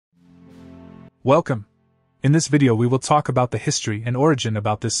Welcome! In this video we will talk about the history and origin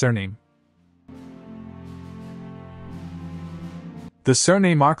about this surname. The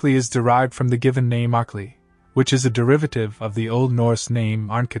surname Arkley is derived from the given name Arkley, which is a derivative of the Old Norse name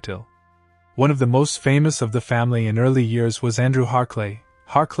Arnketill. One of the most famous of the family in early years was Andrew Harclay,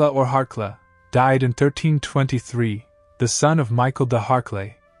 Harcla or Hartcla, died in 1323, the son of Michael de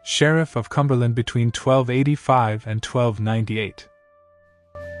Harclay, Sheriff of Cumberland between 1285 and 1298.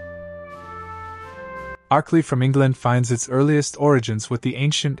 Arkley from England finds its earliest origins with the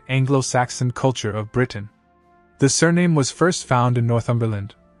ancient Anglo-Saxon culture of Britain. The surname was first found in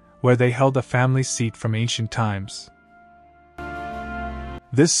Northumberland, where they held a family seat from ancient times.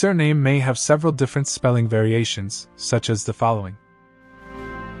 This surname may have several different spelling variations, such as the following.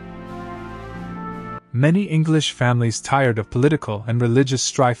 Many English families tired of political and religious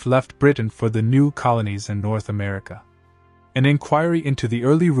strife left Britain for the new colonies in North America. An inquiry into the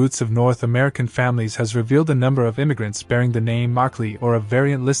early roots of North American families has revealed a number of immigrants bearing the name Arkley or a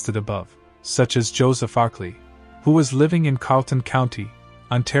variant listed above, such as Joseph Arkley, who was living in Carleton County,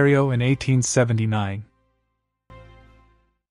 Ontario in 1879.